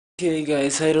Okay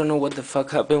guys, I don't know what the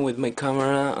fuck happened with my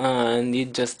camera and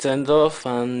it just turned off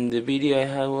and the video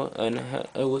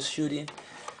I was shooting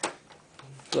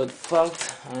got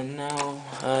fucked and now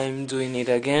I'm doing it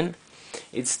again.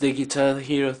 It's the Guitar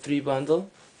Hero 3 bundle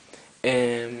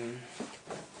and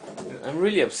I'm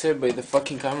really upset by the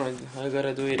fucking camera. I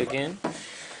gotta do it again.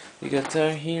 The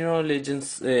Guitar Hero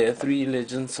Legends 3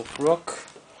 Legends of Rock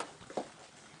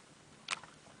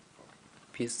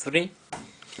Ps3.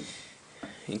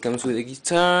 It comes with a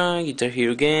guitar, Guitar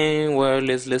Hero game,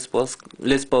 wireless Les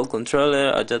Paul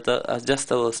controller,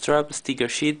 adjustable strap, sticker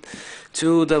sheet,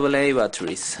 2 AA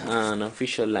batteries, and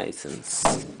official license.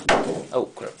 Oh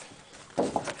crap.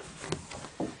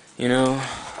 You know,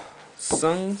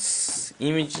 songs,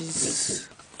 images,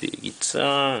 the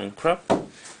guitar, and crap.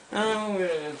 And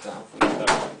we're done with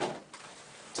that.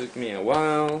 Took me a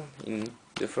while in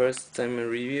the first time I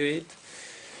reviewed it.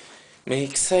 My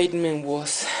excitement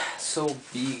was so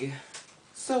big.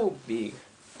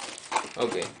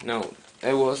 Okay, now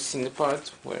I was in the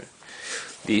part where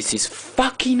this is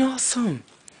fucking awesome.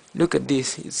 Look at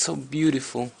this, it's so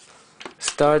beautiful.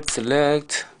 Start,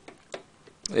 select.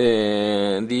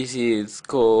 This is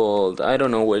called, I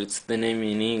don't know what it's the name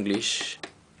in English.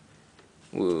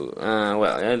 Well,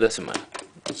 it doesn't matter.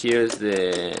 Here's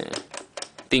the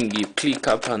thing you click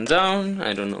up and down.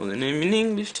 I don't know the name in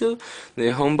English too.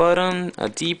 The home button, a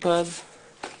D-pad.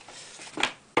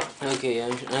 Okay,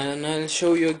 and I'll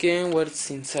show you again what's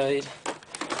inside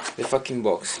the fucking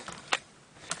box.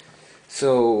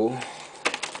 So,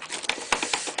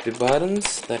 the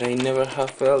buttons that I never have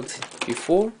felt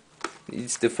before.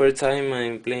 It's the first time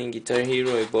I'm playing Guitar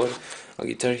Hero. I bought a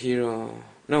Guitar Hero.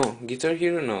 No, Guitar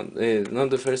Hero, no, not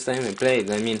the first time I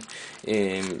played. I mean,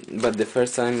 but the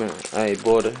first time I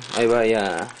buy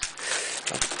a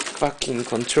fucking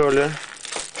controller.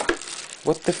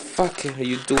 What the fuck are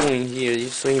you doing here?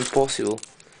 It's so impossible.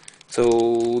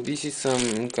 So this is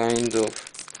some kind of,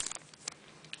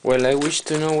 well, I wish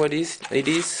to know what it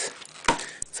is.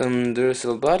 Some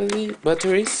Duracell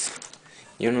batteries.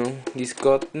 You know, this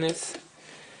godness.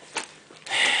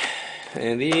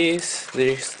 And there's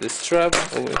the strap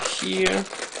over here.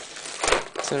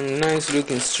 Some nice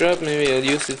looking strap. Maybe I'll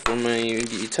use it for my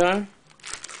guitar.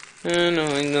 No,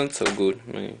 it's not so good.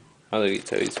 My other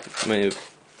guitar is, my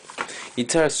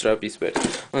guitar strap is better.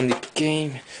 On the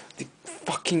game, the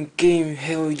fucking game,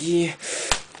 hell yeah.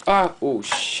 Oh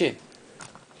shit.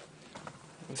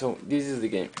 So this is the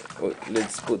game. Well,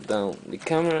 let's put down the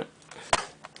camera.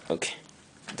 Okay,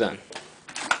 done.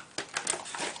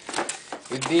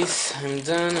 With this, I'm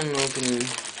done. I'm opening.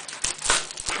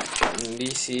 And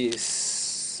this is.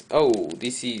 So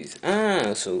this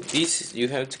is, you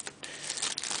have to.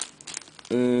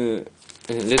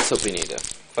 Let's open it up.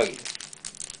 Fuck it.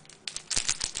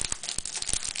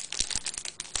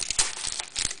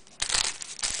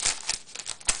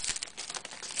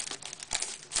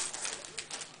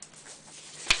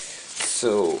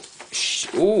 So,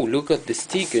 look at the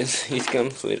stickers. It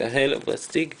comes with a hell of a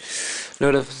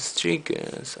lot of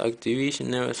stickers. Activision,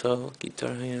 never saw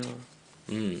Guitar Hero.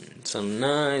 Some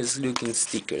nice looking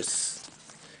stickers.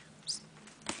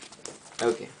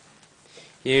 Okay,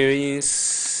 here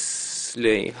is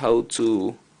like how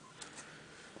to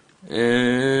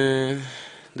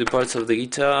the parts of the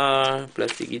guitar,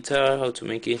 plastic guitar, how to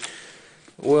make it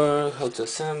work, how to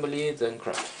assemble it, and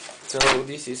crap. So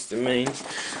this is the main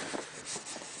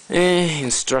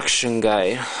instruction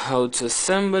guide, how to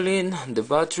assemble it, the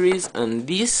batteries, and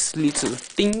this little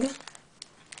thing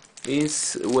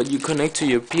is what you connect to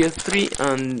your Ps3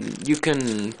 and you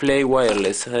can play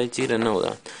wireless. I didn't know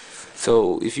that.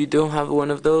 So if you don't have one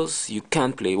of those, you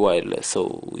can't play wireless,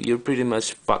 so you're pretty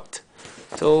much fucked.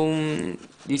 So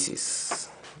this is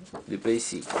the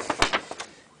basic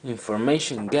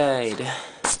information guide,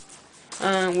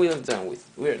 and we're done with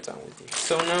it.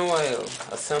 So now I'll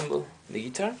assemble the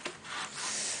guitar,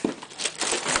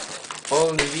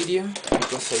 all the video,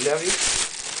 because I love it.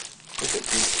 Look at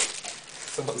this,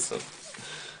 it's awesome.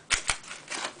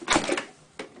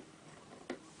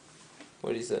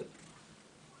 What is that?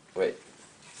 Wait,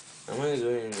 am I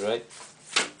doing it right?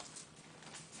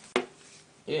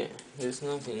 Yeah, there's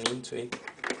nothing into it.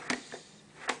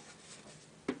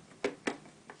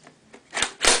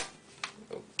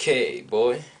 Okay,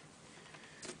 boy.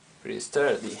 Pretty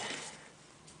sturdy.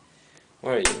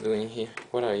 What are you doing here?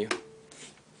 What are you?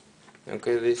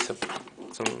 Okay, there's some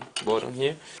bottom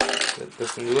here that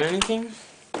doesn't do anything.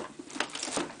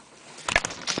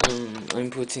 I'm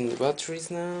putting the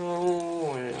batteries now.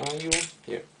 Where are you?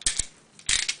 Here.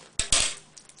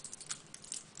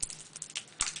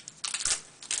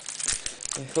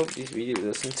 I hope this video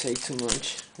doesn't take too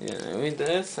much. Yeah, I mean, that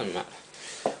doesn't matter.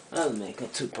 I'll make a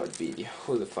 2-part video.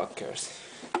 Who the fuck cares?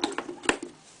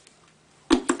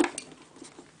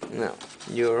 Now,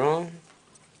 you're on,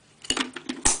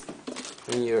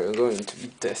 and you're going to be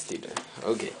tested.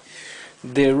 Okay.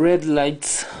 The red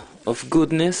lights of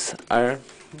goodness are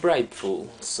brightful,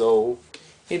 so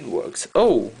it works.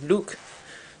 Oh, look!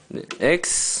 The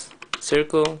X,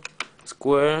 circle,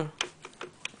 square,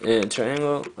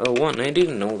 triangle, one. I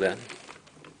didn't know that.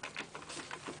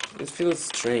 It feels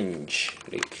strange,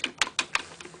 like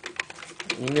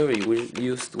I never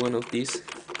used one of these.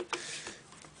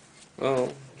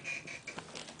 Well,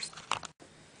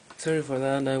 sorry for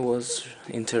that, I was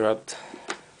interrupted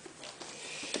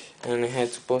and I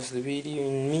had to pause the video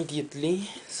immediately.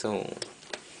 So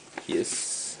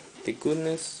yes, the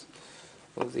goodness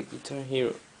of the Guitar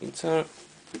Hero guitar,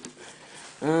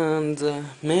 and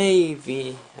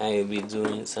maybe I'll be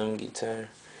doing some Guitar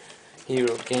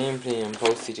Hero gameplay and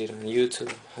posted it on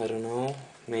YouTube. I don't know,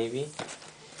 maybe.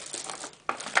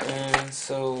 And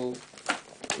so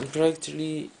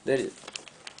practically that is,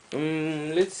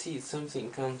 let's see if something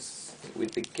comes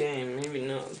with the game. Maybe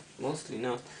not, mostly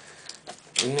not.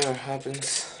 It never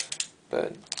happens,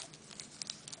 but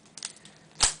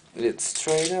let's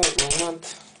try it out. Why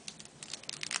not?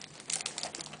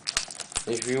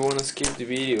 If you wanna skip the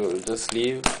video, just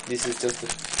leave. This is just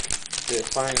the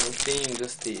final thing,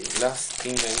 just the last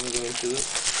thing I'm going to do.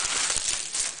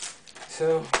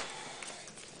 So,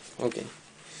 okay,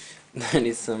 that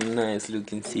is some nice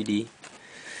looking CD.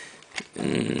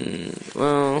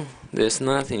 Well, there's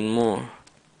nothing more.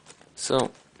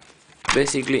 So,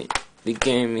 basically, the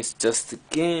game is just a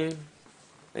game.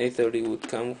 I thought it would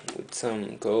come with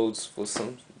some codes for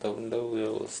some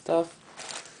downloadable stuff,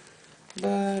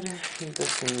 but it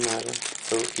doesn't matter.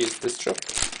 So here's the strap.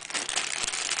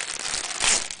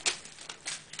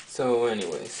 So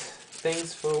anyways,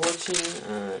 thanks for watching,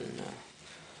 and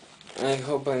I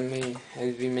hope I'll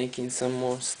be making some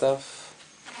more stuff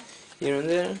here and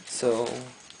there. So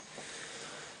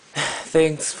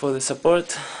thanks for the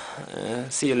support.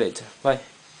 See you later. Bye.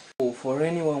 For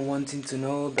anyone wanting to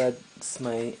know, that's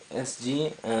my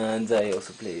SG, and I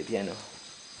also play the piano.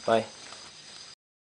 Bye.